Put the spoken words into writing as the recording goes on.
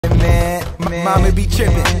Momma be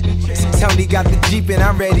trippin'. Tony got the Jeep and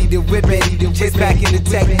I'm ready to whip it. Just back in the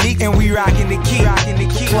technique and we rockin' the key.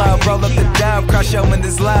 Club, roll up the dub, crush showing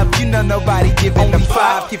this love. You know nobody giving the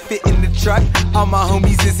five can fit in the truck. All my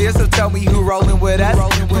homies is here, so tell me who rollin' with us.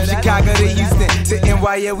 From Chicago to Houston to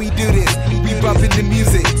NY, yeah, we do this. We bumpin' the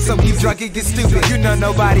music, so keep drunk and get stupid. You know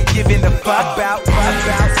nobody giving a fuck about.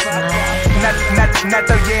 Not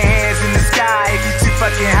throw your hands in the sky if you too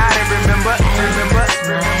fucking high to remember.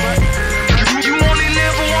 You only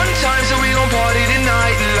live one time, so we gon' party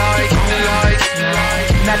tonight,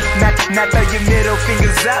 Not throw your middle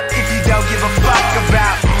fingers up if you don't give a fuck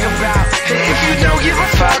about. If you don't give a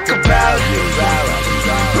fuck about.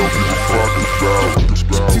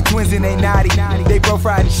 Two twins and they naughty, they both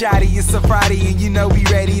riding shoddy. It's a Friday and you know we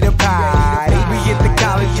ready to party. We hit the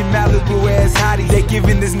college in Malibu where it's hotties. They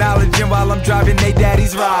giving this knowledge and while I'm driving they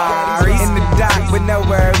daddy's Rari. In the dock with no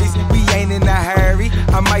worries, we ain't in a hurry.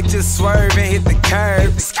 I might just swerve and hit the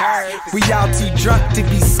curb. We all too drunk to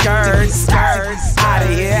be scared. Out of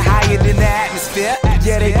here, higher than the atmosphere.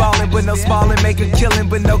 Yeah, they ballin' but no smallin', make a killin'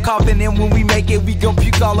 but no coughin'. And when we make it, we gon'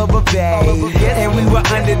 puke all over Vegas. And we were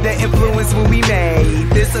under the influence when we made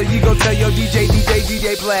this. So you gon' tell your DJ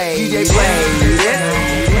play this.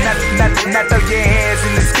 Not throw your hands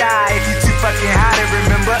in the sky if you too fucking high to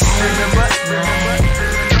remember.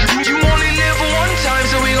 You only live one time,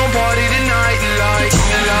 so we gon' party tonight,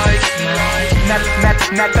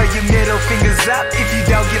 Not throw your middle fingers up if you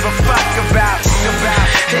don't give a fuck about.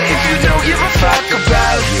 If you don't give a fuck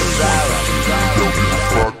about.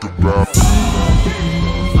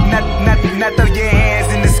 Not throw your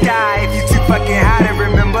hands in the sky if you too fucking high to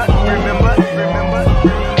remember.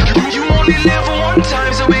 You only live one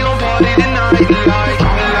time, so we gon' party tonight,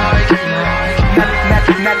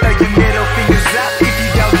 Not throw your middle fingers up if you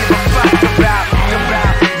don't give a fuck about.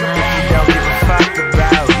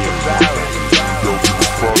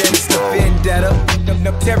 It's the vendetta.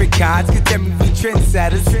 No tarot cards could tell me we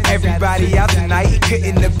trendsetters. Everybody out tonight, it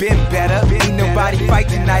couldn't have been better. Ain't nobody fight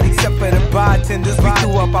tonight except for the bartenders. We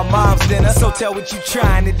threw up our mom's dinner, so tell what you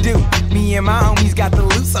trying to do. Me and my homies got the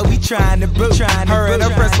loot, so we trying to boot. Her and her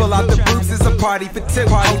friends pull out the boots, it's a party for two.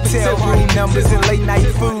 Hotel room numbers and late night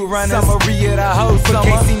food runners. Summary of the whole summer.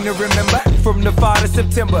 Can't seem to remember from the fall to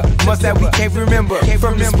September. Months that we can't remember.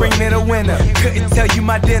 From the spring to the winter, couldn't tell you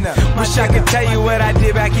my dinner. Wish I could tell you what I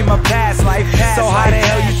did back in my past life. So how the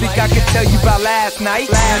hell you think I could tell you about last night?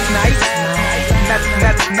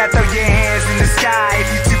 Not throw your hands in the sky if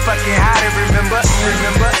you too fucking high to remember.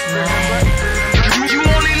 You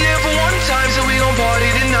only live one time, so we gon' party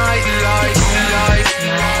tonight,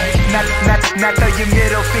 Not throw your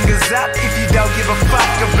middle fingers up if you don't give a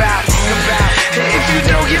fuck about. If you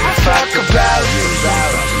don't give a fuck about.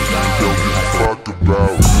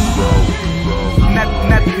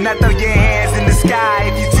 Not throw your hands in the sky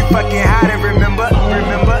if you too fucking high to remember.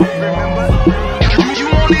 You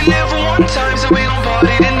only live one time, so we gon'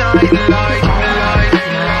 party tonight,